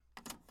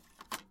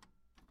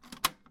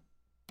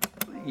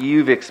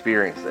you've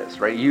experienced this,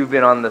 right? You've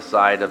been on the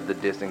side of the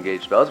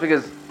disengaged spouse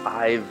because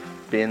I've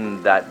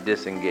been that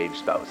disengaged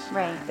spouse.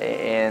 Right.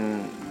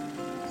 And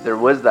there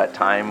was that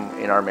time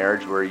in our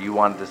marriage where you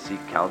wanted to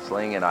seek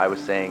counseling and I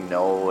was saying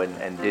no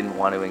and didn't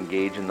want to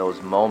engage in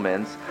those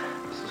moments.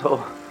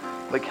 So,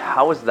 like,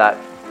 how was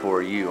that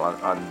for you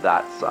on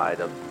that side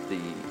of the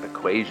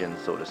equation,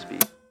 so to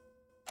speak?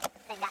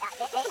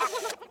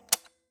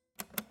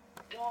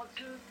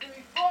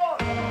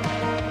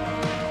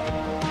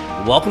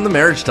 Welcome to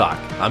Marriage Talk.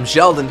 I'm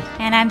Sheldon.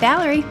 And I'm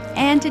Valerie.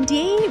 And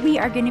today we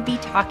are going to be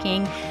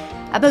talking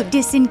about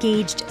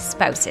disengaged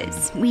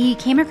spouses. We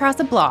came across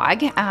a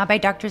blog by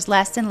Drs.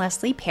 Les and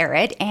Leslie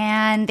Parrott,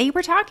 and they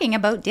were talking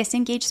about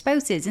disengaged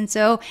spouses. And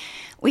so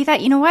we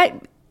thought, you know what?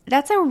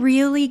 That's a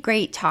really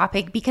great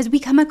topic because we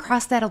come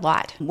across that a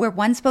lot, where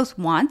one spouse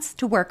wants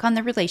to work on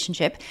the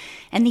relationship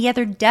and the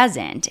other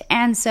doesn't.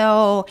 And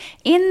so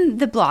in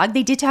the blog,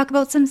 they did talk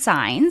about some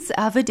signs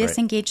of a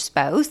disengaged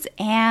spouse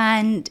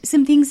and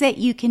some things that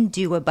you can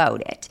do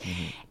about it.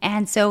 Mm-hmm.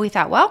 And so we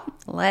thought, well,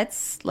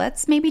 let's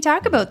maybe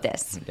talk about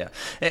this. Yeah,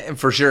 and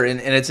for sure.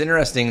 And it's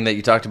interesting that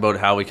you talked about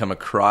how we come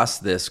across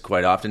this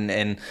quite often.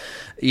 And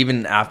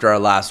even after our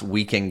last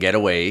weekend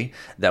getaway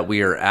that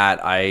we were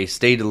at, I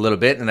stayed a little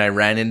bit and I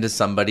ran into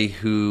somebody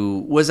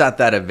who was at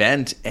that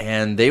event,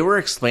 and they were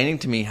explaining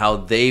to me how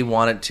they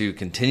wanted to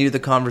continue the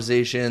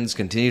conversations,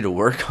 continue to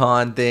work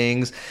on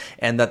things,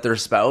 and that their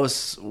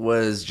spouse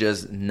was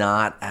just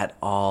not at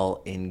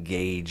all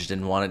engaged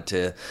and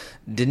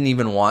didn't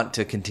even want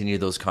to continue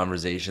those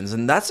conversations.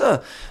 And that's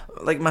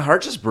my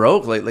heart just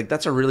broke. Like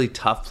that's a really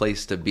tough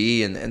place to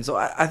be. And so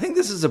I think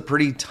this is a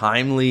pretty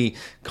timely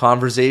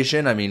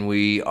conversation. I mean,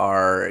 we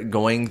are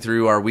going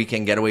through our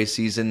weekend getaway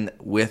season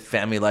with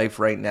family life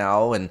right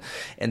now. And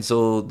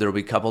so there'll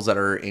be couples that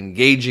are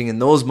engaging in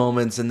those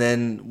moments. And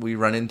then we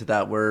run into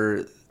that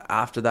where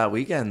after that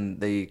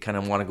weekend, they kind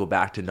of want to go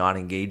back to not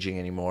engaging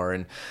anymore.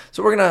 And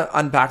so we're going to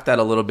unpack that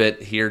a little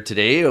bit here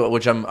today,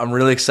 which I'm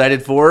really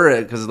excited for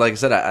because, like I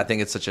said, I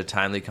think it's such a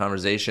timely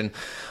conversation.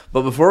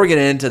 But before we get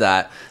into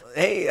that,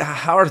 hey,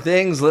 how are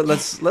things?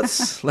 Let's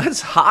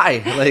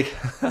hi. Like,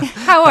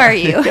 how are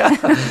you? Yeah,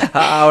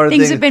 how are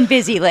things have been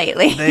busy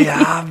lately. They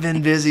have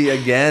been busy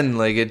again.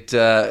 Like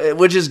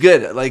which is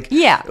good. Like,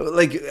 yeah.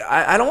 Like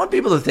I don't want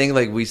people to think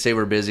like we say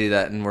we're busy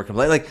and we're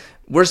complaining. Like,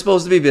 we're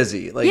supposed to be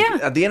busy. Like,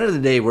 at the end of the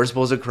day, we're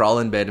supposed to crawl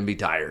in bed and be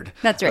tired.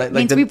 That's right. It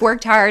means we've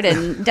worked hard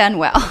and done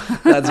well.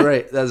 That's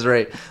right. That's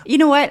right. You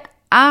know what?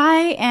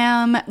 I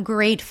am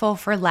grateful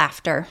for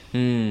laughter.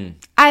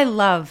 I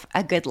love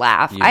a good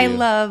laugh. I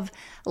love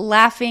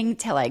laughing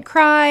till I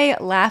cry,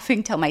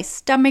 laughing till my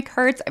stomach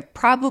hurts. I've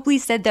probably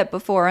said that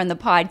before on the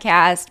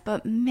podcast,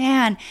 but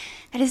man,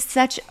 that is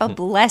such a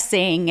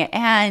blessing.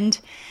 And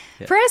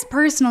for us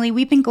personally,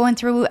 we've been going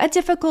through a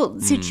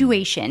difficult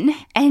situation.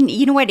 And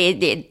you know what?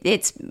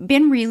 It's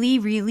been really,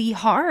 really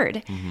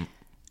hard. Mm-hmm.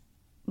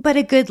 But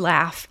a good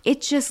laugh,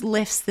 it just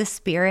lifts the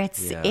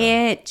spirits. Yeah.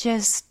 It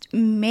just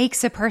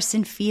makes a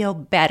person feel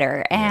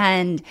better. Yeah.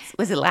 And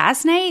was it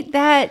last night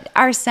that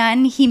our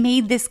son, he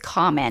made this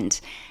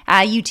comment?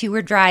 You two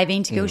were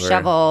driving to go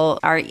shovel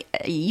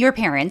your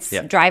parents'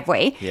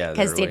 driveway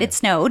because it had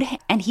snowed.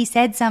 And he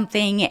said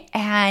something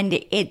and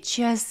it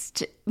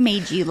just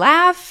made you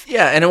laugh.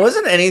 Yeah, and it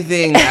wasn't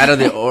anything out of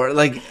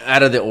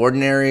the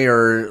ordinary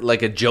or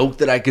like a joke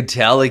that I could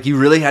tell. Like, you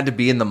really had to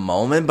be in the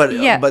moment. But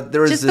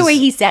there was just the way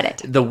he said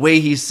it. The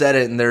way he said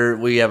it,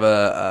 and we have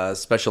a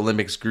Special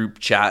Olympics group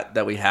chat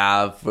that we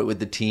have with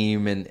the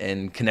team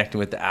and connecting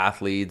with the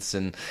athletes,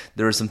 and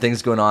there were some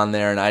things going on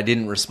there, and I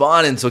didn't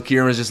respond, and so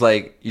Kieran was just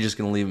like, "You're just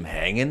gonna leave him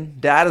hanging,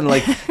 Dad?" And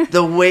like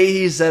the way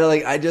he said it,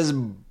 like I just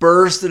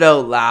bursted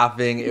out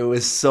laughing. It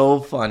was so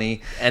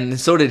funny, and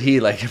so did he.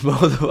 Like,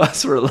 both of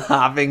us were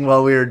laughing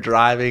while we were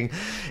driving,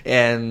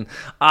 and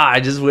I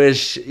just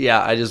wish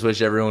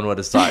everyone would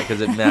have saw it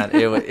because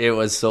it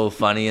was so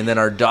funny. And then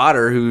our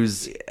daughter,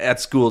 who's at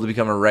school to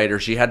become a writer,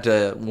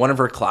 one of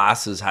her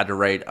classes had to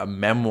write a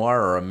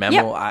memoir or a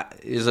memo. Yep.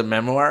 Is it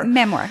memoir?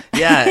 Memoir.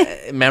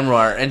 Yeah,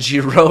 memoir, and she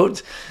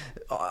wrote.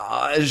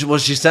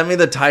 She sent me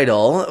the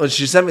title. Well,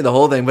 she sent me the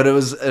whole thing, but it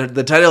was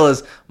the title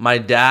is "My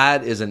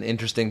Dad is an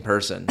Interesting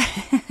Person,"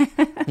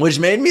 which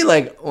made me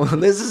like, well,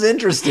 this is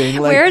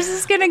interesting. Like, where is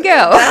this gonna go?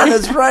 Yeah,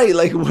 that's right.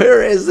 Like,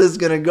 where is this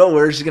gonna go?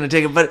 Where is she gonna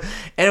take it? But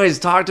anyways,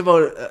 talked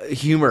about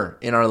humor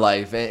in our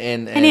life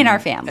and in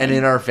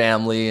our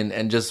family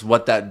and just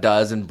what that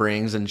does and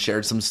brings, and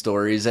shared some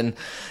stories, and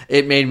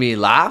it made me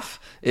laugh.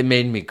 It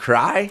made me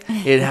cry.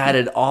 It had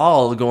it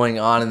all going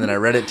on. And then I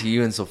read it to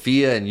you and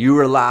Sophia, and you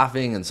were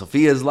laughing, and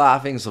Sophia's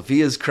laughing,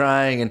 Sophia's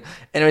crying. And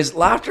anyways,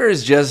 laughter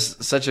is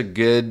just such a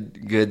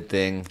good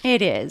thing.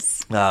 It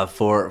is.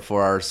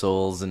 For our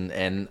souls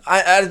and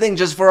I think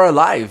just for our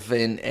life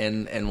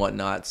and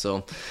whatnot.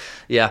 So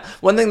yeah.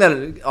 One thing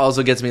that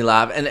also gets me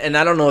laugh, and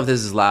I don't know if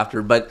this is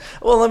laughter, but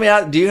let me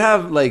ask, do you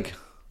have like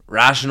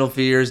rational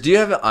fears? Do you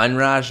have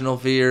irrational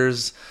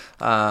fears?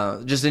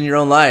 Just in your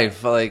own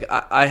life? Like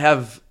I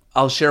have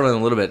I'll share one in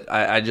a little bit.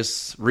 I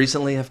just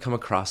recently have come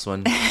across one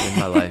in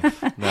my life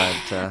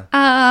that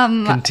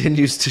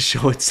continues to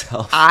show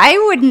itself. I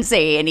wouldn't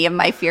say any of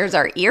my fears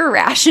are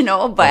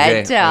irrational,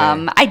 but Okay.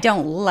 I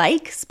don't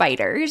like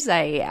spiders.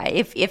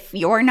 If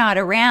you're not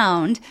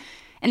around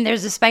and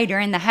there's a spider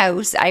in the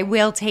house, I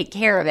will take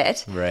care of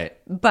it. Right.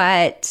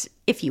 But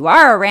if you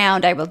are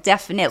around, I will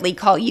definitely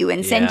call you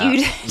and send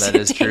you that to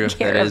is take true.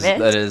 care That of is it.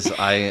 that is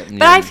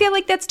But I feel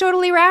like that's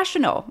totally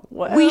rational.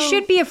 Well- We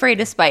should be afraid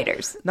of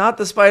spiders. not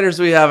the spiders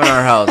we have in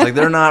our house. Like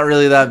they're not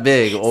really that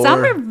big. Or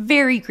Some are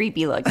very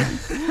creepy looking.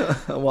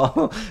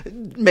 well,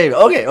 maybe.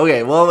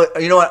 Okay. Well,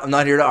 you know what? I'm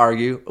not here to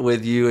argue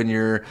with you and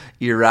your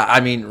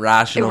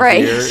rational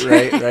Right.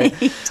 fear,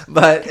 right?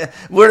 But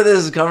where this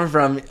is coming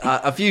from,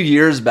 a few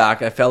years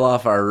back, I fell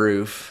off our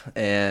roof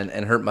and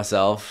hurt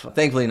myself.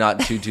 Thankfully, not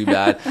too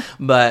bad.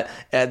 But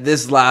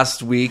this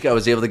last week, I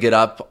was able to get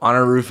up on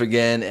our roof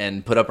again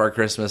and put up our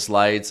Christmas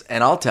lights.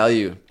 And I'll tell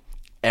you,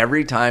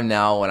 every time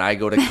now when I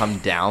go to come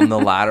down the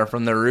ladder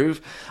from the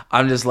roof,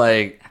 I'm just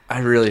like, I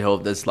really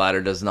hope this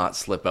ladder does not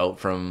slip out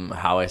from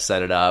how I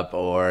set it up,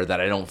 or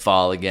that I don't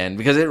fall again,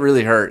 because it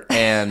really hurt.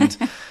 And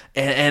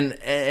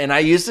and I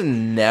used to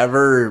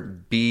never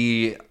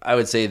be, I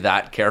would say,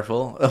 that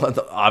careful.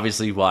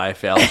 Obviously why I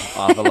fell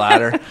off a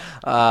ladder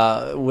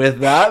with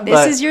that.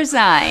 This is your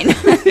sign.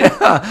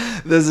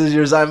 Yeah, this is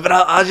your sign. But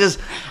I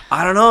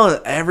don't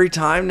know, every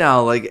time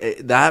now, like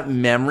that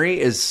memory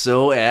is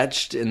so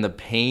etched in the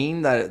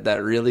pain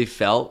that really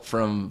felt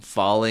from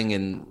falling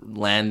and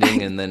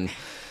landing, and then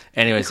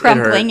anyways,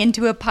 Crumpling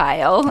into a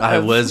pile. I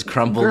was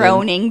crumpled,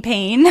 groaning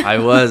pain. I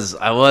was,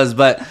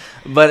 but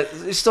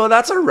so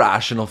that's a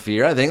rational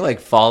fear. I think, like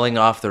falling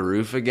off the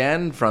roof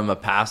again from a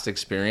past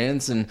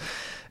experience, and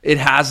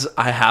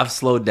I have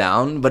slowed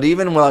down. But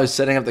even while I was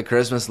setting up the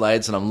Christmas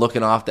lights and I'm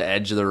looking off the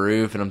edge of the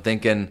roof and I'm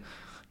thinking,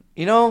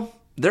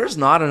 there's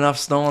not enough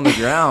snow on the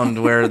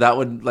ground where that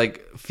would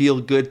like feel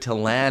good to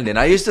land in.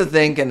 I used to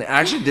think, and I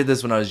actually did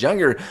this when I was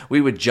younger,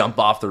 we would jump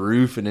off the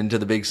roof and into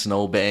the big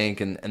snow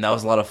bank, and that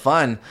was a lot of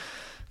fun.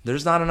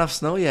 There's not enough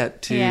snow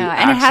yet to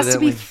and it has to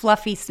be accidentally-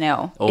 fluffy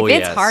snow. Oh, if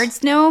it's yes. hard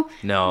snow,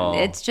 No.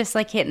 it's just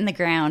like hitting the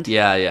ground.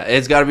 Yeah.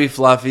 It's got to be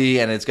fluffy,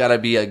 and it's got to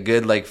be a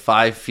good like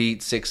 5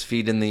 feet, 6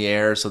 feet in the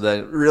air, so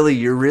that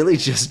you're really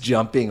just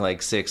jumping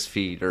like 6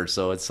 feet or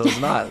so. It's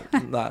not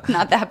Not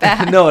that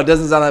bad. No, it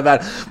doesn't sound that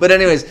bad. But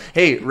anyways,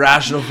 hey,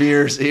 rational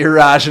fears,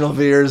 irrational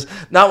fears.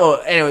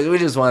 Anyways, we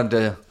just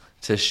wanted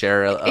to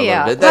share a little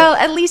bit. Well,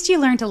 at least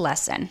you learned a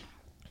lesson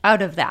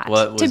out of that.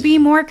 To be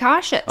more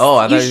cautious. Oh,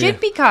 I thought you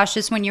should be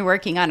cautious when you're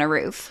working on a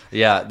roof.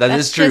 Yeah,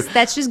 that's true.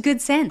 That's just good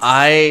sense.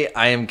 I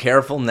am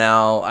careful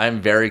now.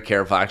 I'm very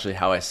careful actually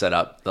how I set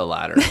up the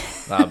ladder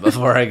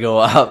before I go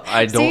up.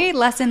 I don't. See,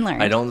 lesson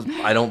learned.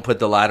 I don't put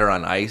the ladder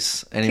on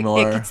ice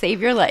anymore. It could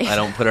save your life. I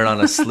don't put it on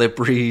a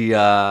slippery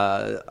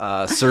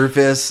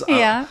surface.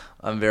 Yeah.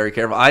 I'm very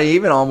careful. I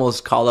even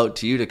almost call out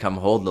to you to come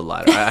hold the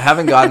ladder. I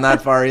haven't gotten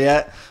that far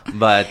yet,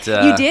 but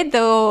you did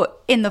though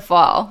in the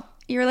fall.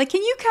 You were like,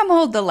 "Can you come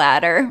hold the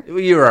ladder?"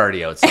 You were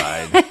already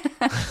outside.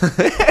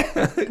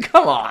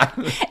 Come on.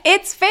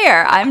 It's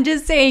fair. I'm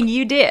just saying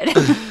you did.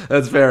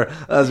 That's fair.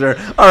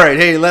 All right.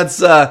 Hey,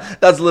 that's a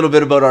little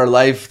bit about our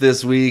life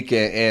this week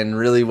and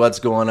really what's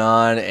going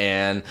on.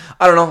 And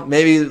I don't know,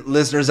 maybe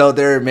listeners out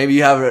there, maybe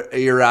you have an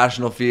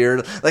irrational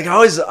fear. Like I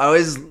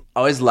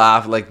always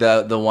laugh, like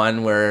the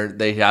one where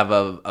they have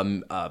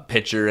a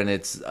picture and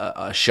it's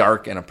a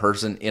shark and a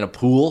person in a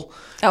pool.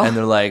 Oh. And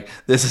they're like,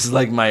 this is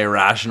like my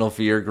irrational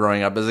fear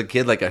growing up as a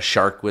kid. Like a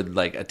shark would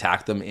like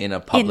attack them in a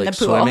public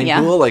swimming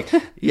pool. Like,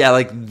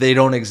 like they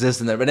don't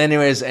exist in there. But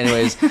anyways,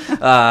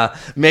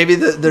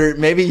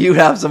 maybe you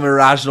have some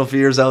irrational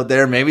fears out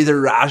there. Maybe they're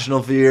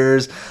rational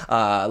fears.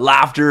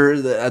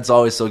 Laughter, that's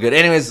always so good.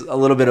 Anyways, a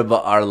little bit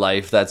about our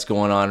life that's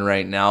going on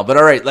right now. But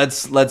all right,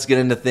 let's get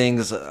into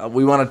things.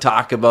 We want to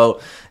talk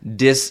about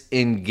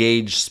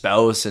disengaged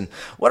spouse and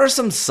what are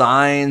some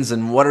signs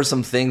and what are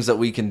some things that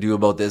we can do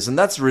about this. And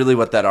that's really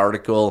what that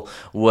article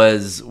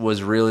was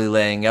really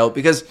laying out,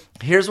 because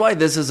here's why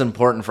this is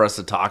important for us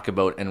to talk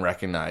about and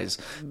recognize.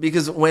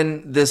 Because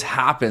when this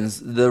happens,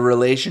 the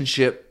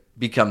relationship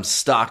becomes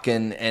stuck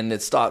and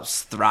it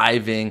stops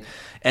thriving.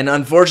 And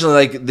unfortunately,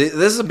 like this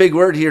is a big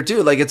word here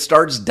too, like it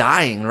starts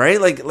dying, right?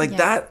 Like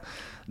that.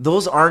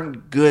 Those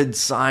aren't good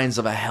signs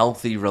of a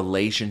healthy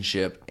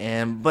relationship.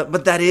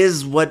 But that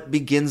is what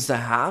begins to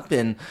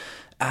happen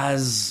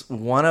as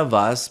one of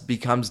us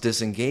becomes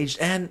disengaged,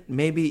 and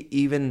maybe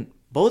even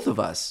both of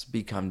us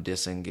become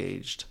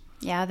disengaged.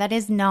 Yeah, that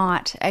is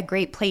not a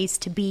great place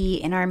to be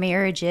in our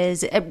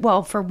marriages.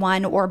 Well, for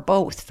one or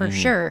both, for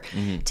sure,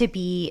 to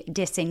be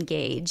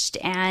disengaged.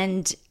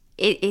 And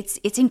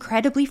it's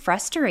incredibly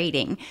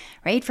frustrating,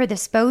 right? For the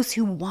spouse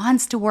who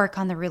wants to work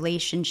on the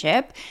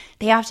relationship,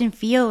 they often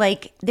feel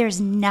like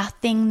there's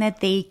nothing that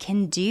they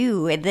can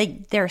do.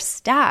 They're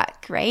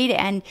stuck, right?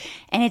 And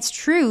it's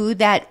true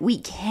that we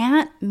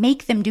can't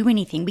make them do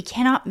anything. We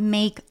cannot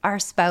make our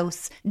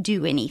spouse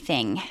do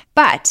anything.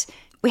 But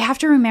we have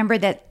to remember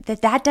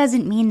that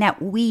doesn't mean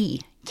that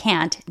we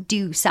can't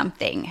do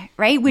something,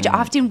 right? Which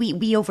often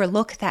we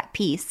overlook that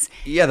piece.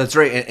 Yeah, that's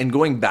right. And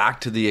going back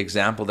to the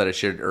example that I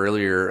shared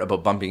earlier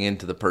about bumping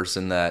into the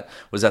person that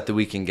was at the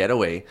weekend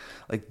getaway,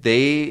 like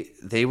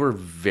they were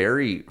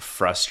very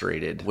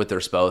frustrated with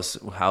their spouse,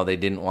 how they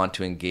didn't want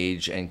to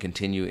engage and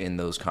continue in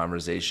those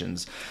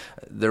conversations.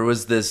 There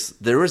was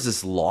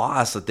this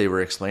loss that they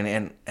were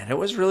explaining, and it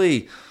was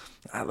really,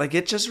 like,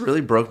 it just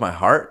really broke my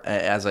heart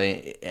as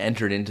I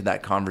entered into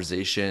that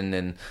conversation.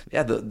 And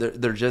yeah,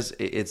 they're just,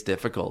 it's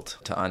difficult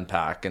to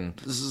unpack. And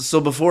so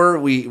before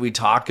we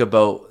talk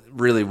about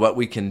really what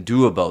we can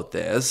do about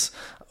this,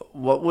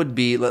 what would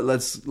be,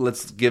 let's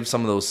give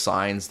some of those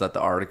signs that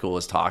the article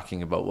was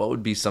talking about. What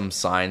would be some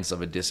signs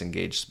of a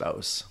disengaged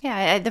spouse?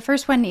 Yeah, the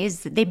first one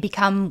is they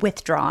become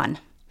withdrawn.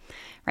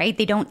 Right?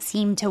 They don't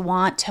seem to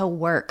want to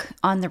work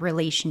on the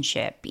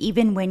relationship,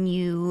 even when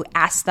you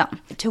ask them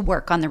to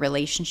work on the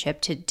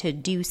relationship, to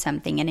do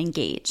something and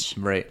engage.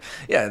 Right.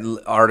 Yeah.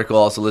 The article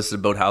also listed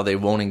about how they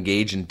won't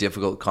engage in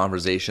difficult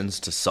conversations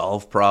to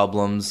solve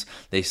problems.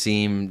 They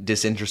seem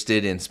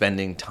disinterested in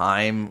spending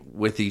time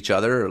with each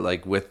other,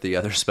 like with the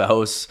other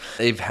spouse.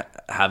 They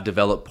have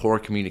developed poor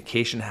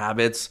communication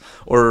habits,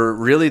 or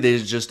really they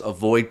just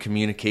avoid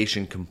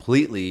communication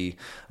completely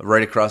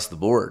right across the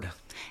board.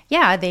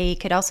 Yeah, they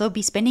could also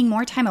be spending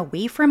more time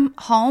away from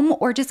home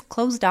or just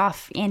closed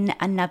off in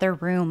another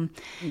room.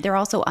 They're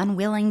also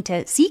unwilling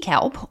to seek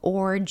help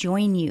or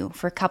join you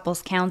for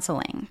couples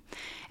counseling.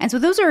 And so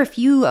those are a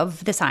few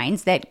of the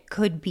signs that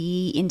could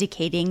be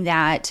indicating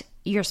that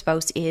your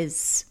spouse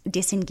is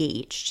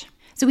disengaged.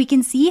 So we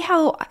can see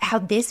how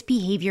this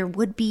behavior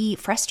would be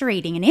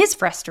frustrating and is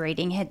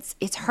frustrating.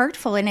 It's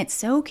hurtful and it's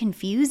so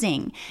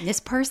confusing.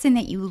 This person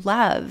that you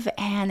love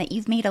and that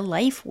you've made a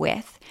life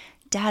with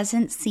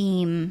doesn't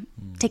seem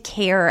to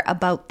care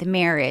about the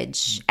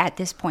marriage at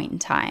this point in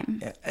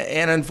time.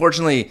 And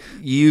unfortunately,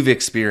 you've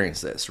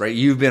experienced this, right?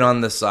 You've been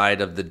on the side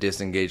of the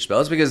disengaged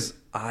spouse, because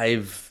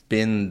I've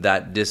been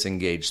that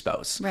disengaged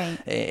spouse. Right.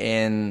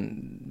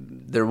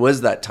 And there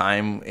was that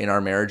time in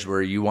our marriage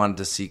where you wanted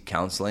to seek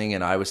counseling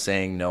and I was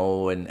saying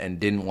no and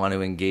didn't want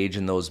to engage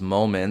in those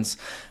moments.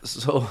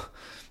 So,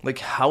 like,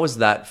 how is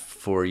that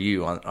for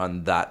you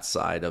on that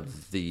side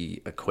of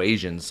the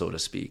equation, so to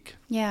speak?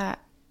 Yeah.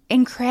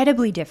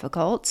 Incredibly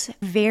difficult,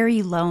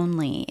 very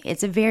lonely.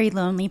 It's a very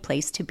lonely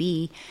place to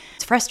be.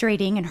 It's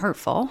frustrating and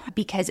hurtful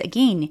because,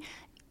 again,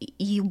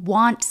 you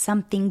want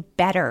something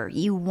better.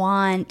 You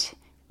want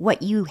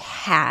what you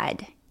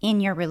had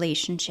in your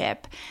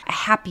relationship, a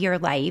happier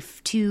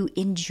life, to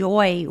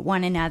enjoy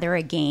one another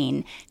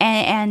again.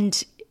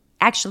 And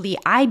actually,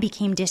 I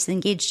became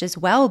disengaged as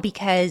well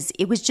because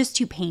it was just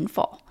too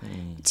painful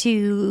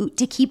to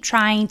keep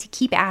trying, to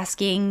keep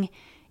asking.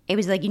 It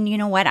was like, you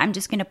know what, I'm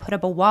just going to put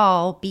up a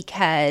wall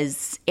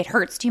because it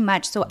hurts too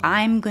much. So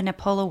I'm going to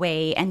pull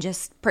away and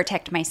just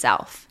protect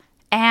myself.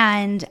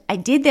 And I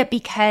did that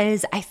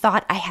because I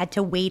thought I had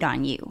to wait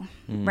on you,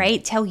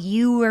 right? Till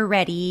you were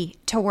ready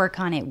to work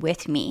on it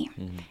with me.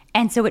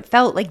 And so it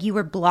felt like you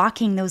were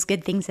blocking those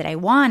good things that I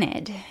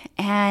wanted.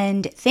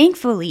 And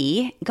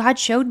thankfully, God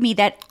showed me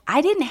that I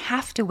didn't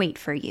have to wait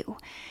for you.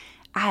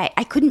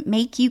 I couldn't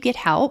make you get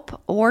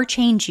help or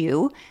change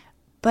you,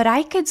 but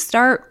I could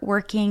start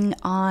working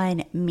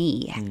on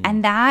me.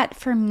 And that,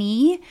 for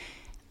me,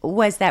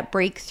 was that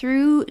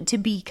breakthrough to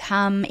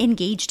become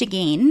engaged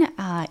again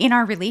in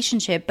our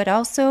relationship, but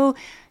also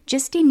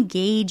just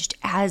engaged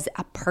as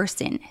a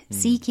person,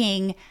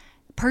 seeking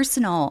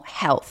personal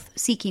health,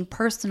 seeking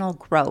personal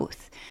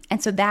growth.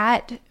 And so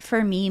that,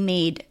 for me,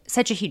 made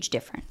such a huge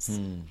difference.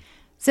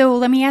 So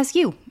let me ask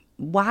you,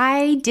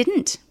 why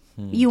didn't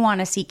you want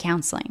to seek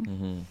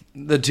counseling?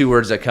 The two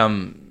words that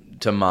come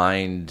to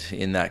mind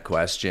in that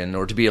question,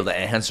 or to be able to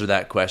answer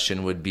that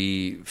question, would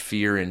be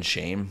fear and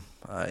shame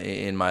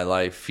in my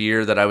life.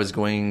 Fear that I was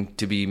going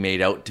to be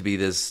made out to be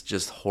this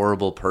just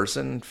horrible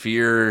person.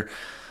 Fear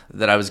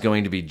that I was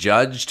going to be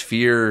judged.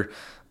 Fear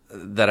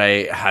that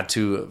I had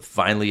to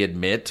finally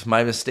admit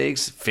my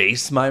mistakes,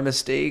 face my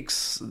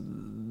mistakes.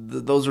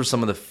 Those were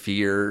some of the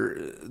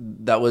fear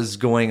that was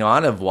going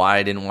on of why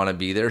I didn't want to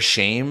be there.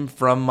 Shame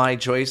from my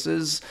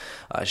choices,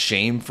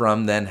 shame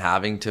from then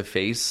having to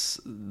face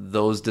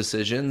those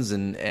decisions.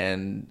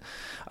 And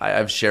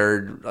I've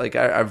shared, like,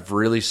 I've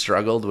really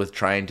struggled with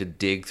trying to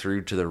dig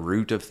through to the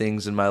root of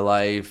things in my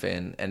life.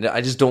 And I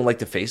just don't like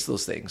to face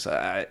those things.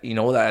 At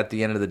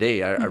the end of the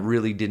day, I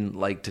really didn't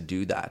like to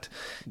do that.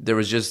 There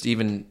was just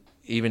even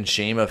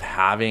shame of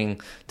having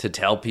to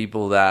tell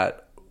people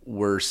that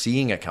we're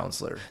seeing a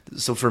counselor.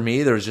 So for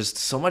me, there was just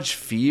so much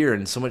fear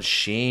and so much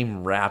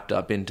shame wrapped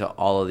up into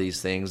all of these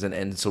things.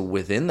 And so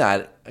within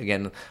that,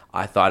 again,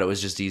 I thought it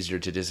was just easier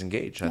to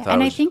disengage.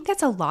 I think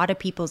that's a lot of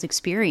people's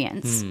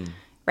experience,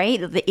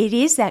 right? It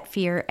is that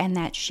fear and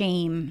that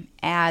shame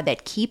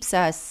that keeps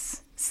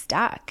us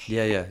stuck.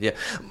 Yeah.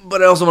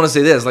 But I also want to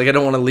say this, like, I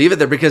don't want to leave it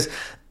there because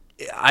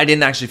I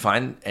didn't actually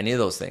find any of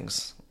those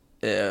things.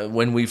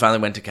 when we finally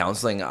went to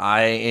counseling,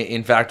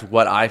 in fact,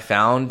 what I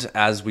found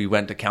as we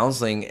went to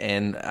counseling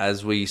and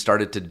as we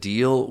started to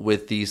deal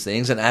with these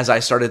things, and as I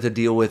started to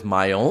deal with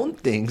my own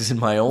things in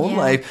my own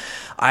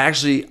life, I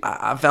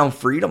found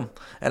freedom,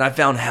 and I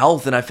found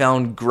health, and I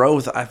found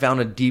growth. I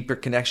found a deeper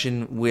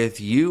connection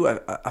with you.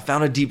 I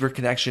found a deeper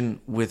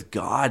connection with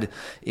God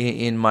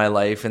in my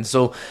life. And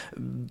so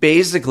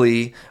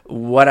basically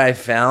what I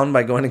found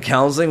by going to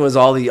counseling was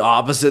all the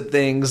opposite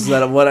things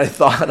that what I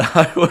thought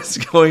I was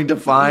going to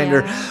find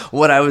or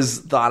what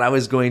thought I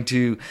was going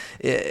to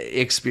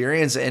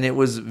experience. And it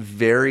was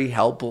very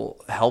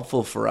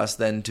helpful for us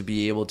then to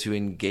be able to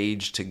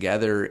engage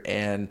together.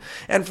 And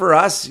for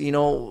us,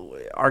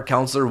 our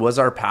counselor was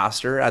our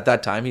pastor at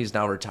that time. He's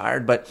now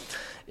retired, but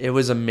it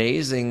was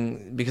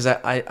amazing because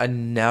I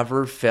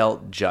never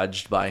felt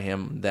judged by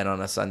him then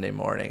on a Sunday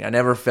morning. I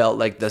never felt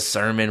like the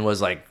sermon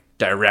was like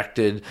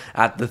directed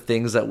at the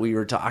things that we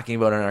were talking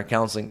about in our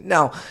counseling.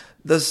 Now,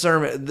 the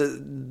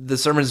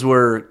sermons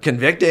were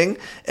convicting,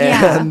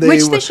 and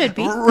which they should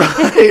be.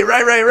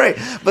 Right.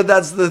 But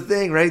that's the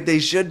thing, right? They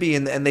should be,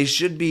 and they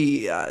should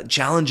be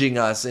challenging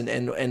us and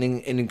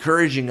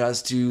encouraging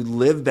us to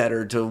live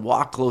better, to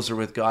walk closer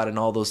with God, and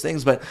all those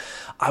things. But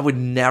I would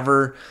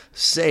never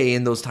say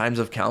in those times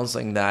of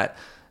counseling that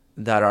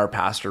our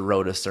pastor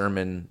wrote a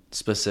sermon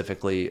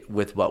specifically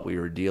with what we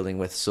were dealing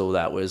with, so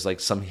that was like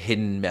some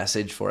hidden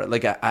message for it.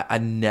 Like I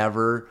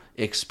never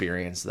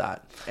experienced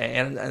that,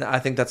 and I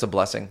think that's a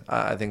blessing.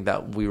 I think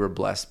that we were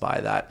blessed by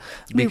that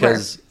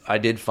because I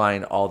did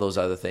find all those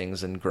other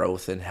things and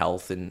growth and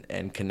health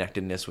and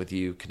connectedness with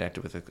you,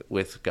 connected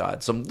with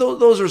God. So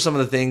those are some of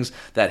the things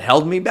that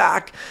held me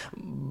back.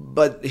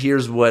 But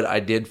here's what I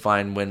did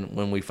find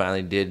when we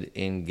finally did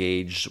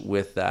engage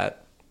with that.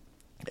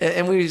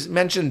 And we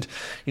mentioned,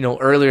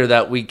 earlier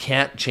that we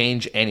can't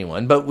change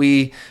anyone, but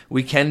we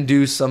can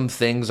do some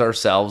things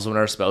ourselves when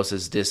our spouse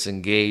is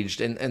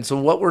disengaged. And so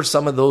what were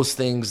some of those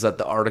things that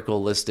the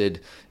article listed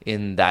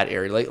in that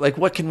area? Like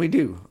what can we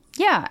do?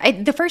 Yeah,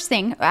 the first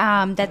thing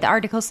that the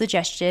article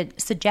suggested,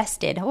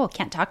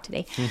 can't talk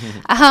today,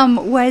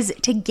 was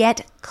to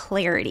get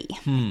clarity,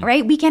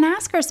 right? We can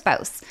ask our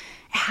spouse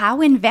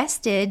how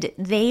invested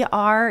they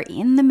are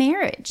in the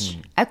marriage.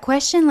 A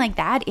question like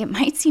that, it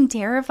might seem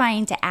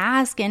terrifying to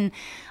ask, and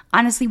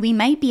honestly, we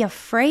might be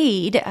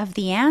afraid of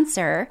the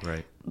answer.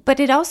 Right. But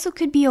it also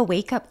could be a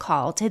wake-up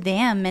call to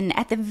them, and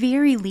at the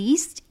very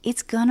least,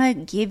 it's gonna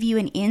give you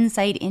an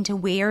insight into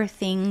where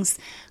things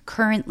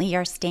currently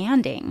are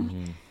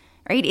standing.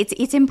 Right?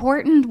 It's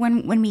important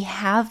when we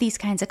have these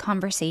kinds of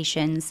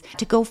conversations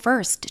to go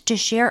first, to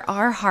share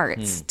our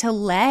hearts, to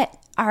let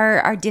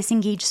our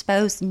disengaged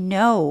spouse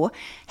know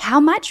how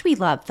much we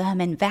love them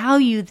and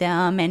value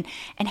them, and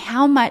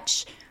how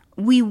much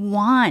we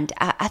want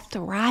a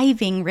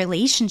thriving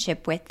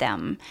relationship with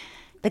them.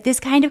 But this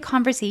kind of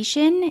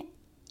conversation,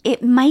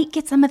 it might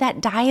get some of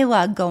that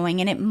dialogue going,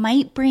 and it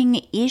might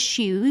bring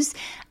issues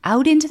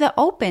out into the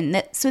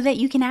open so that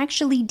you can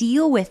actually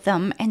deal with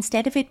them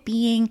instead of it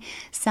being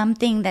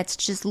something that's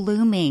just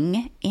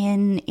looming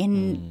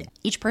in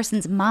each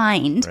person's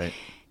mind. Right.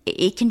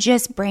 It can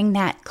just bring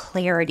that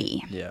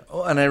clarity. Yeah.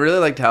 Oh, and I really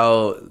liked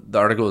how the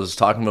article was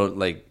talking about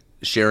like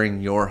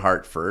sharing your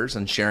heart first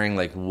and sharing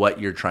like what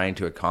you're trying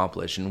to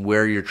accomplish and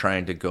where you're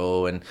trying to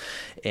go. And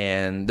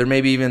there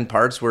may be even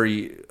parts where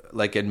you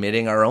like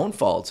admitting our own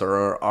faults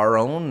or our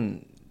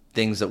own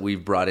things that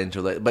we've brought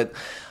into it. But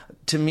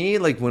to me,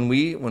 like when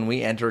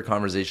we enter a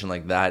conversation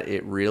like that,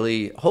 it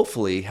really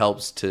hopefully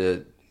helps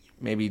to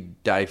maybe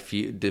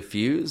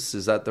diffuse,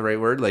 is that the right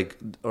word? Like,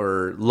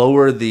 or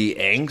lower the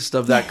angst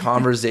of that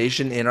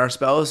conversation in our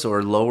spouse,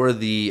 or lower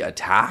the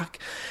attack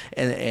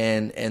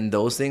and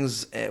those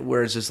things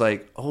where it's just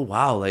like, oh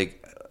wow,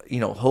 like,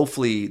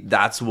 hopefully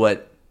that's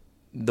what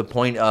the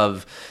point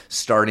of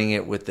starting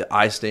it with the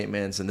I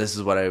statements, and this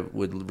is what I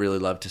would really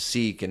love to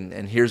seek, and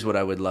here's what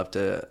I would love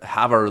to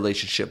have our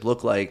relationship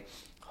look like.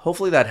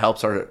 Hopefully that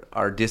helps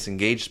our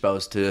disengaged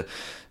spouse to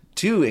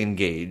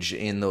engage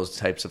in those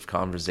types of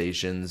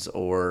conversations,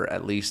 or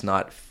at least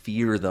not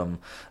fear them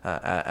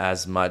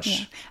as much.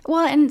 Yeah.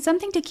 Well, and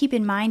something to keep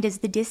in mind is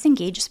the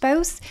disengaged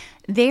spouse,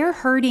 they're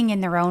hurting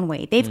in their own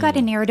way. They've got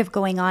a narrative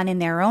going on in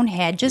their own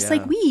head, just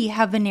like we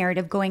have a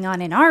narrative going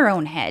on in our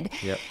own head.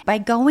 Yep. By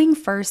going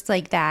first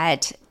like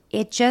that,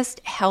 it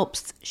just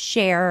helps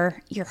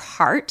share your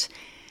heart,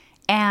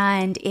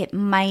 and it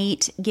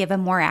might give a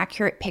more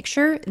accurate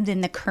picture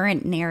than the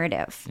current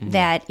narrative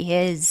that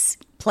is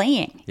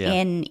playing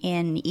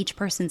in each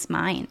person's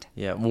mind.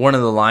 Yeah, one of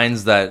the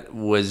lines that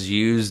was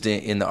used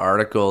in the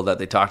article that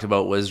they talked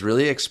about was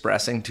really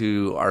expressing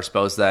to our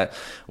spouse that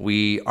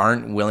we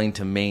aren't willing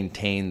to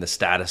maintain the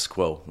status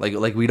quo.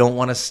 Like we don't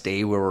want to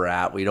stay where we're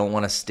at. We don't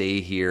want to stay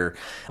here.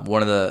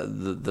 One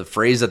of the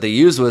phrase that they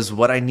used was,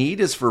 what I need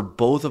is for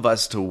both of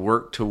us to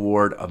work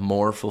toward a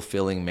more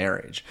fulfilling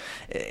marriage.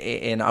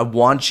 And I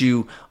want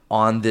you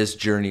on this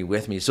journey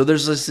with me. So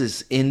there's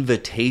this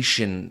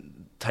invitation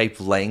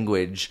type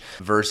language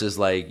versus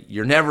like,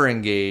 you're never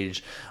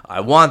engaged, I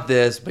want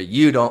this, but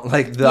you don't.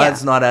 Like,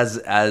 that's not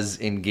as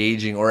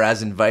engaging or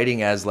as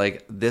inviting as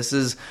like, this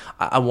is,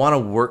 I want to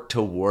work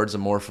towards a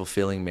more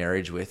fulfilling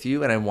marriage with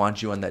you, and I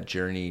want you on that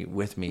journey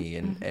with me,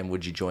 and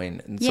would you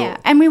join? And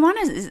and we want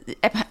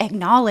to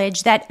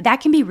acknowledge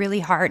that can be really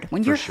hard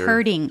when you're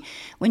hurting,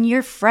 when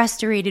you're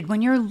frustrated,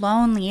 when you're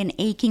lonely and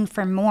aching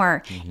for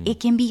more. It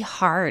can be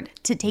hard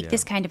to take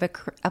this kind of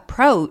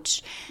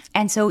approach.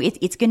 And so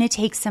it's going to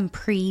take some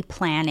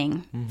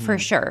pre-planning for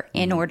sure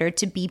in order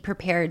to be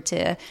prepared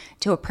to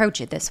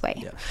approach it this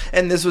way. Yeah.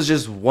 And this was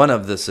just one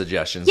of the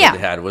suggestions that they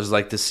had, was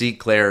like to seek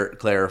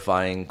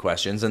clarifying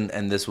questions,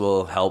 and this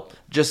will help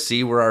just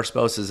see where our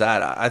spouse is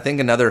at. I think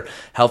another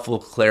helpful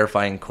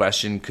clarifying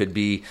question could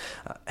be,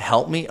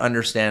 help me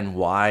understand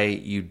why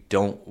you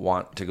don't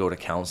want to go to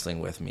counseling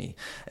with me.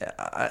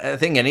 I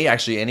think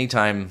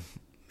anytime,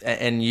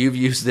 and you've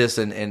used this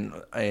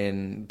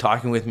in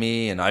talking with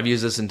me, and I've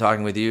used this in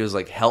talking with you, is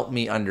like, help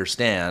me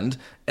understand,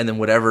 and then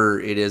whatever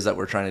it is that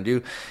we're trying to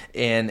do.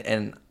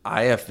 And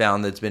I have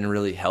found that it's been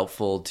really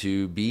helpful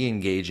to be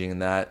engaging in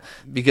that,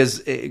 because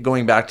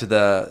going back to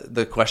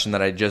the question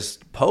that I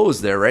just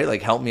posed there, right?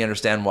 Like, help me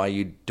understand why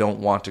you don't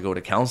want to go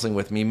to counseling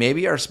with me.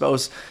 Maybe our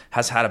spouse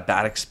has had a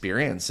bad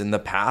experience in the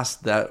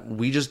past that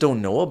we just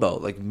don't know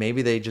about. Like,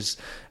 maybe they just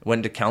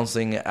went to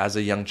counseling as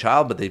a young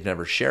child, but they've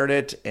never shared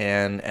it,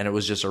 and it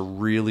was just a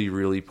really,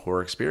 really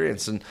poor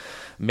experience. And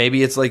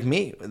maybe it's like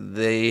me.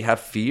 They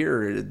have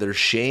fear, there's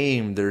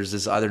shame, there's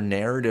this other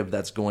narrative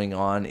that's going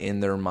on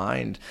in their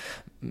mind.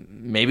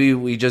 Maybe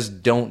we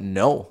just don't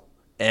know,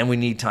 and we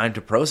need time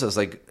to process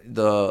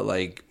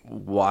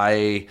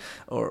why,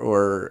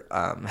 or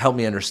help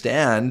me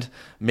understand.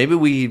 Maybe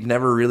we've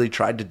never really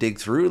tried to dig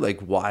through like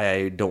why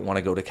I don't want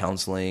to go to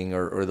counseling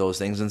or those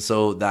things. And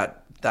so that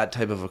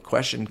type of a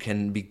question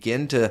can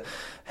begin to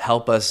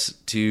help us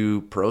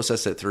to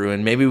process it through.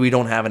 And maybe we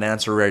don't have an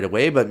answer right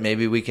away, but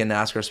maybe we can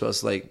ask our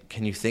spouse, like,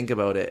 can you think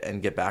about it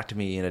and get back to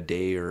me in a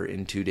day or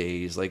in 2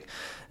 days? Like,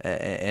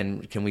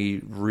 and can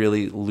we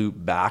really loop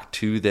back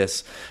to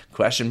this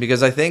question?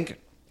 Because I think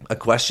a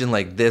question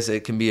like this,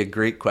 it can be a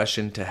great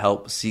question to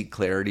help seek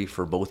clarity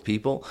for both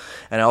people.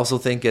 And I also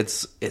think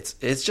it's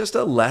just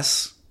a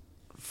less,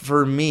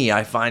 for me,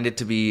 I find it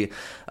to be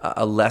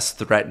a less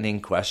threatening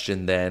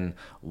question than,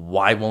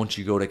 why won't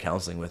you go to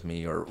counseling with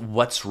me? Or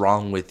what's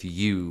wrong with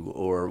you?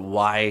 Or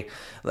why?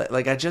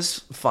 Like, I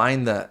just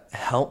find that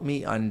help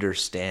me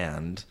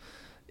understand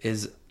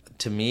is,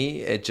 to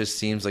me, it just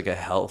seems like a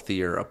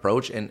healthier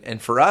approach.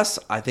 And for us,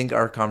 I think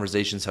our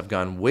conversations have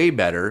gone way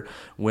better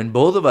when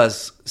both of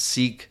us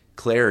seek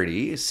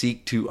clarity,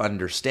 seek to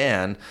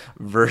understand,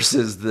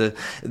 versus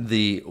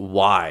the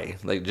why.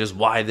 Like, just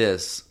why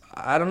this?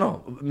 I don't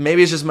know.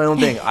 Maybe it's just my own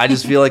thing. I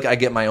just feel like I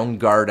get my own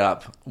guard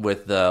up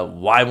with the,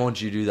 why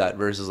won't you do that,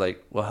 versus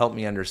like, well, help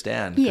me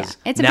understand. Yeah,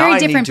 it's a very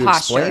different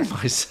posture. Explain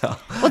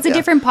myself. Well, it's a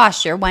different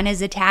posture. One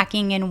is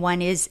attacking, and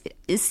one is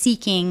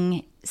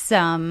seeking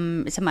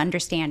some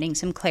understanding,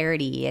 some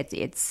clarity.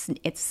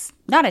 It's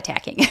not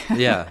attacking.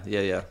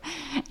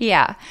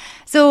 Yeah.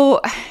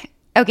 So,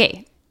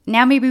 okay,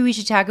 now maybe we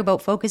should talk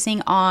about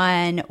focusing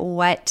on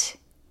what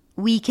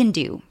we can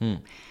do.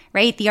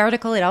 Right? The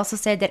article, it also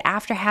said that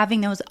after having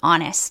those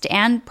honest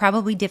and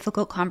probably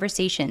difficult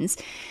conversations,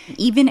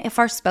 even if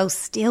our spouse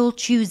still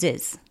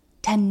chooses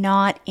to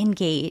not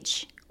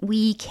engage,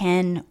 we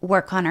can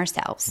work on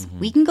ourselves.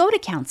 We can go to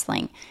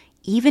counseling,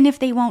 even if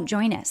they won't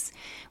join us.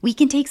 We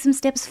can take some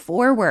steps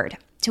forward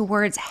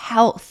towards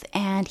health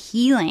and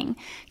healing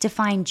to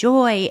find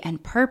joy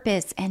and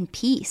purpose and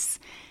peace.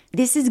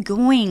 This is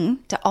going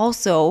to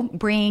also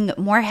bring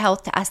more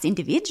health to us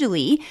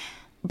individually,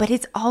 but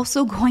it's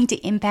also going to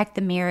impact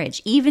the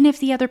marriage, even if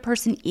the other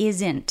person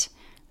isn't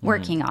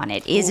working on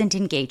it, isn't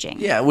engaging.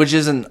 Yeah, which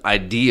isn't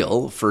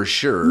ideal for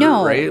sure,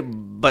 no. Right?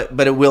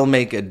 But it will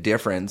make a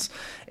difference.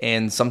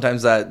 And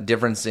sometimes that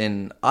difference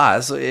in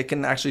us, it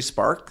can actually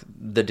spark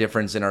the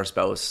difference in our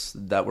spouse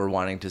that we're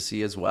wanting to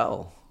see as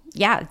well.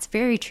 Yeah, it's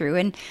very true.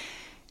 And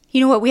you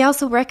know what? We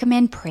also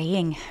recommend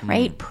praying,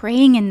 right?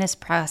 Praying in this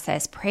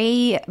process.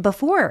 Pray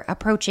before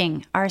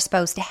approaching our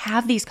spouse to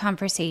have these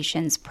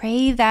conversations.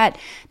 Pray that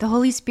the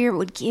Holy Spirit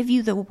would give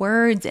you the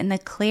words and the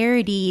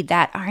clarity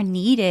that are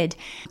needed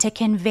to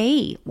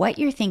convey what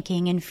you're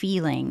thinking and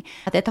feeling.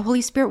 That the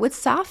Holy Spirit would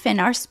soften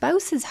our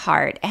spouse's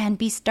heart and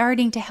be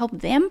starting to help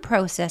them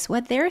process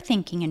what they're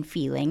thinking and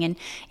feeling, and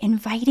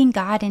inviting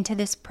God into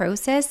this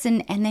process,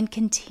 and then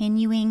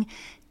continuing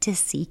to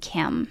seek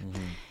Him.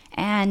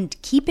 And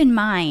keep in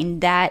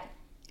mind that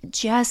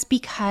just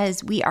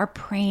because we are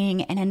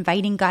praying and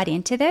inviting God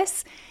into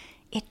this,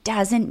 it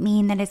doesn't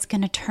mean that it's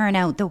going to turn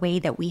out the way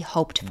that we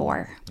hoped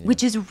for,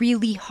 which is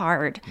really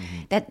hard.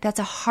 That's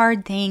a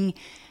hard thing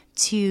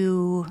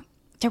to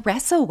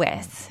wrestle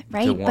with,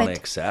 right? To want to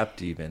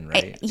accept even,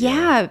 right?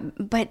 Yeah,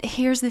 but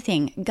here's the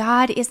thing.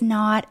 God is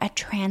not a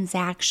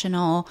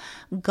transactional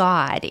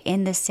God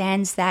in the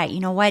sense that, you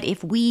know what,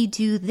 if we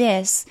do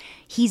this,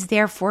 He's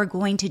therefore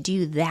going to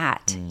do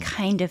that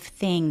kind of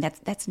thing.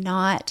 That's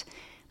not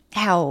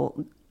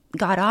how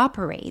God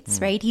operates,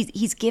 right?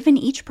 He's given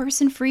each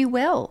person free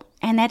will,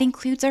 and that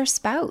includes our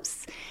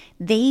spouse.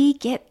 They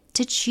get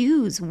to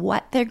choose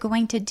what they're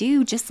going to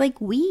do, just like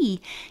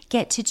we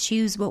get to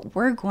choose what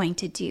we're going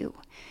to do.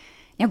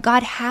 Now,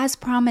 God has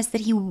promised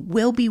that he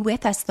will be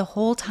with us the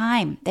whole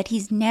time, that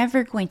he's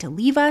never going to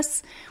leave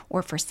us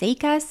or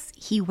forsake us.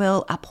 He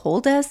will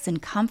uphold us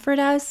and comfort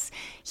us,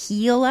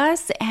 heal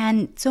us,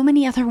 and so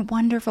many other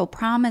wonderful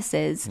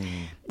promises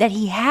that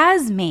he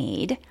has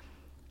made.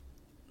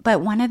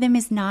 But one of them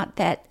is not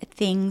that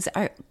things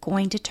are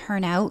going to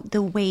turn out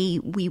the way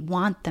we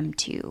want them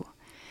to.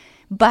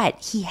 But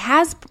he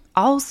has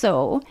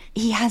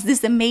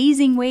this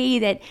amazing way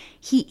that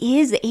he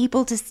is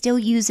able to still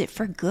use it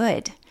for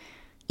good.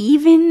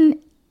 Even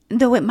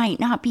though it might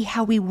not be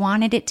how we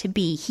wanted it to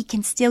be, he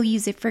can still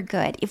use it for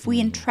good. If we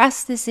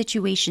entrust the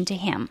situation to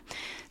him,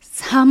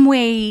 some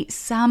way,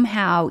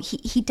 somehow,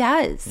 he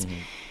does.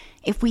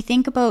 If we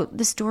think about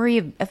the story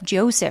of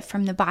Joseph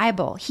from the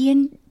Bible, he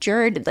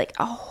endured like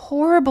a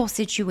horrible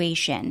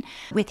situation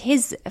with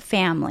his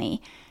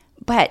family,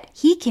 but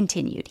he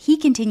continued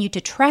to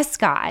trust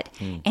God.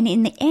 And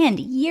in the end,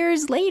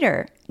 years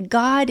later,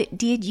 God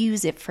did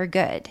use it for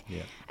good.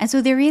 Yeah. And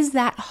so there is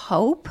that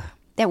hope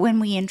that when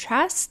we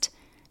entrust,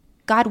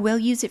 God will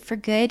use it for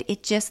good.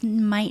 It just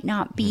might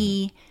not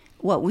be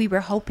what we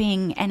were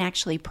hoping and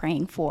actually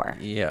praying for.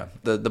 Yeah.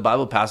 The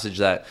Bible passage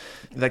that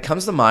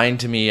comes to mind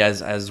to me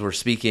as we're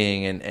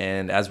speaking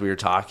and as we were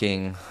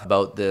talking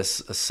about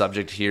this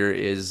subject here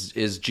is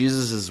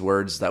Jesus'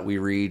 words that we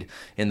read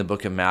in the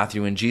book of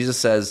Matthew. And Jesus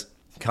says,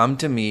 "Come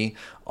to me,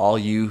 all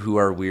you who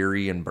are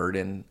weary and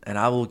burdened, and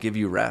I will give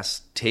you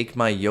rest. Take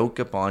my yoke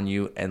upon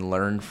you and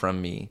learn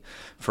from me,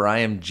 for I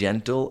am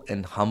gentle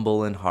and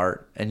humble in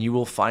heart, and you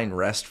will find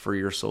rest for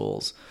your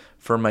souls.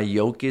 For my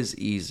yoke is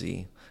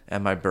easy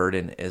and my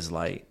burden is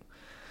light."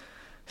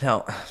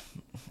 Now,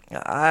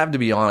 I have to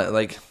be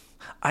honest,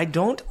 I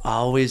don't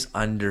always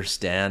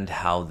understand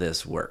how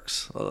this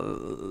works.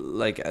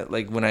 Like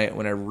when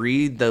I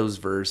read those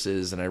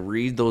verses and I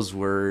read those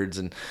words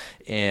and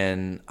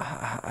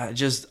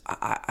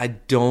I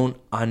don't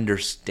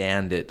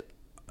understand it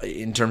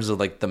in terms of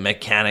like the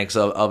mechanics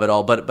of it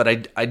all. But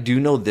I do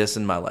know this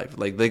in my life.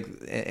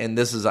 And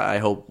this is, I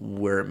hope,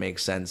 where it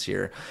makes sense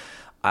here.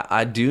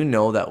 I do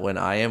know that when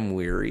I am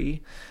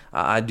weary,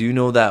 I do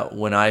know that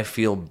when I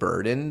feel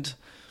burdened,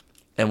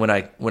 and when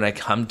I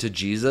come to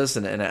Jesus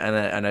and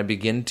I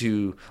begin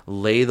to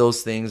lay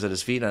those things at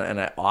his feet and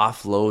I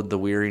offload the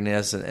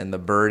weariness and the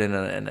burden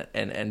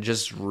and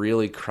just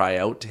really cry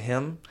out to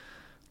him,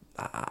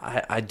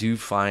 I do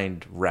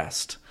find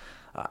rest.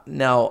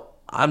 Now,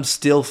 I'm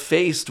still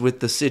faced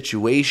with the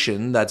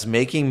situation that's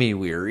making me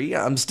weary.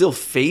 I'm still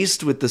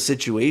faced with the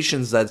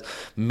situations that's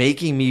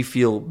making me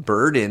feel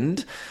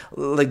burdened.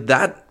 Like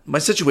that, my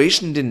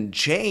situation didn't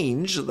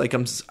change.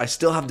 I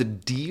still have to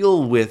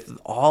deal with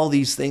all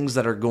these things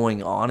that are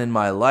going on in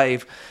my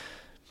life.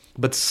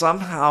 But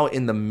somehow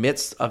in the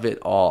midst of it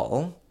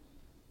all,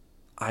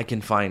 I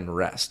can find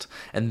rest.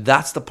 And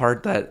that's the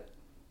part that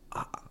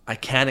I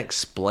can't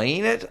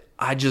explain it.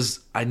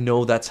 I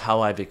know that's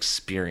how I've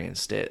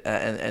experienced it.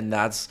 And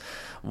that's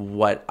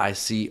what I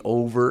see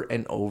over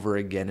and over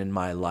again in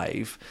my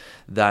life,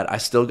 that I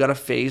still got to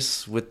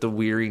face with the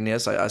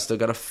weariness. I still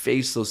got to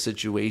face those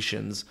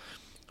situations,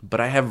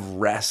 but I have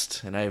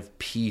rest and I have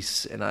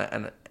peace and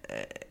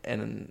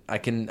I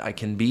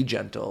can be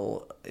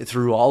gentle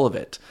through all of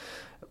it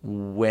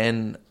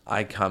when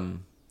I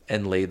come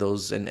and lay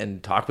those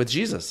and talk with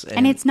Jesus.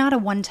 And it's not a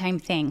one-time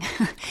thing.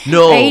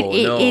 No, right?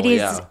 No, it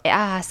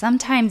is.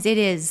 Sometimes it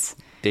is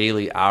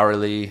daily,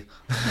 hourly,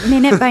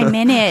 minute by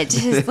minute.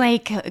 Just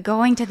like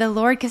going to the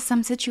Lord, because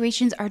some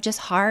situations are just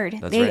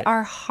hard. They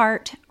are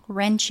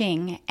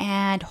heart-wrenching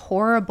and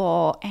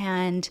horrible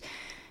and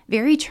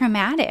very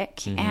traumatic.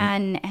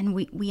 Mm-hmm. And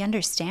we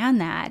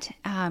understand that.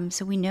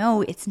 So we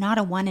know it's not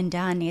a one and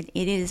done. It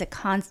is a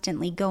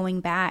constantly going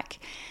back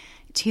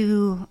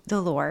to the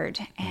Lord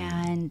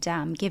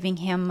and giving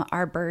him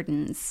our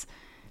burdens.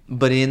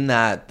 But in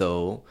that,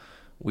 though,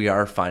 we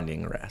are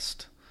finding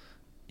rest.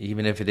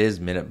 Even if it is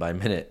minute by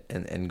minute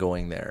and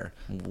going there,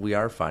 we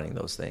are finding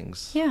those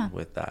things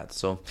with that.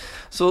 So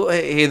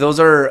hey,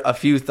 those are a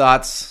few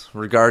thoughts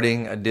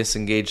regarding a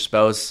disengaged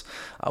spouse.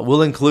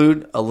 We'll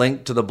include a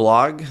link to the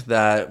blog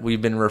that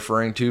we've been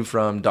referring to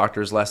from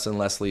Doctors Les and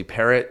Leslie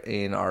Parrott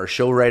in our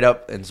show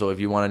write-up. And so if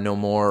you want to know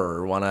more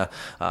or want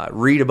to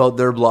read about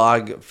their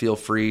blog, feel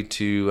free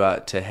to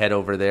head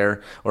over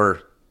there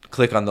or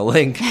click on the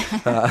link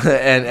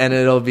and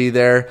it'll be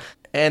there.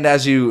 And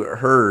as you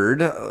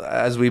heard,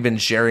 as we've been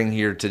sharing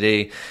here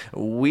today,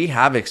 we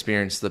have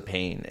experienced the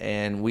pain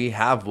and we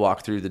have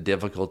walked through the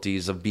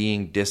difficulties of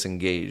being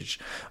disengaged.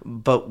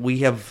 But we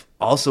have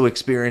also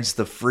experienced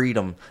the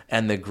freedom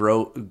and the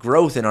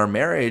growth in our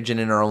marriage and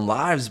in our own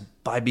lives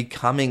by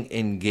becoming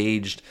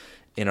engaged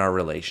in our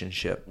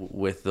relationship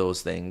with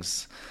those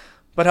things.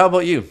 But how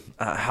about you?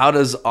 How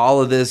does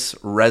all of this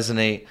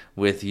resonate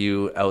with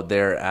you out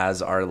there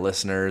as our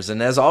listeners?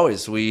 And as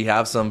always, we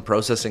have some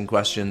processing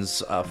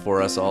questions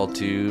for us all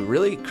to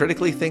really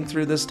critically think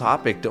through this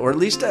topic, or at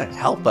least to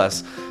help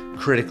us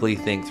critically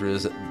think through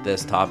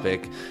this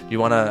topic. Do you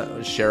want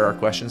to share our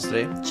questions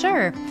today?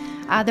 Sure.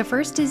 The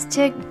first is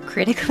to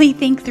critically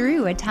think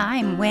through a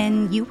time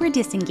when you were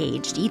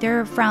disengaged,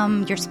 either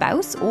from your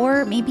spouse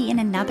or maybe in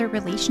another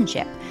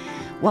relationship.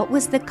 What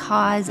was the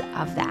cause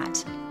of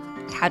that?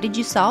 How did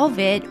you solve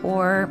it,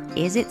 or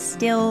is it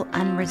still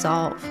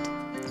unresolved?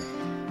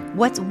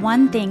 What's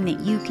one thing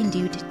that you can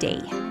do today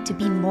to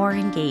be more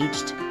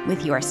engaged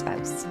with your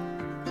spouse?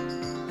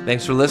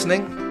 Thanks for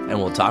listening, and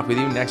we'll talk with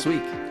you next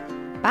week.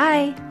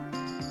 Bye.